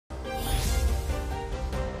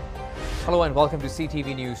Hello and welcome to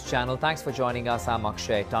CTV News Channel. Thanks for joining us. I'm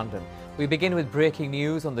Akshay Tandon. We begin with breaking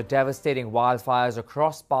news on the devastating wildfires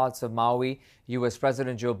across parts of Maui. U.S.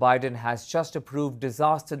 President Joe Biden has just approved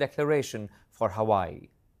disaster declaration for Hawaii.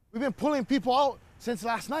 We've been pulling people out since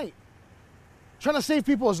last night, trying to save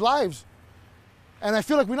people's lives. And I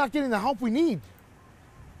feel like we're not getting the help we need,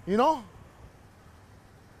 you know?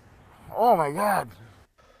 Oh my God.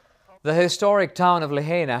 The historic town of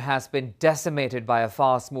Lahaina has been decimated by a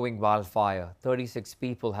fast-moving wildfire. 36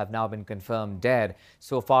 people have now been confirmed dead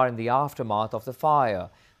so far in the aftermath of the fire.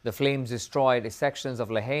 The flames destroyed sections of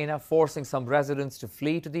Lahaina, forcing some residents to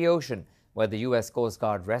flee to the ocean, where the U.S. Coast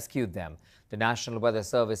Guard rescued them. The National Weather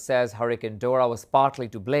Service says Hurricane Dora was partly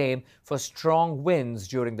to blame for strong winds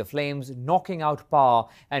during the flames, knocking out power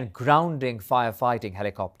and grounding firefighting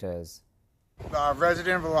helicopters.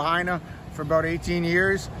 Resident of Lahaina for about 18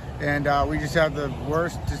 years, and we just had the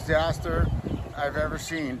worst disaster I've ever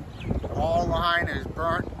seen. All Lahaina is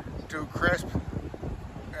burnt to crisp,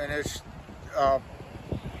 and it's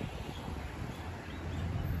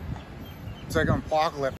like an apocalypse.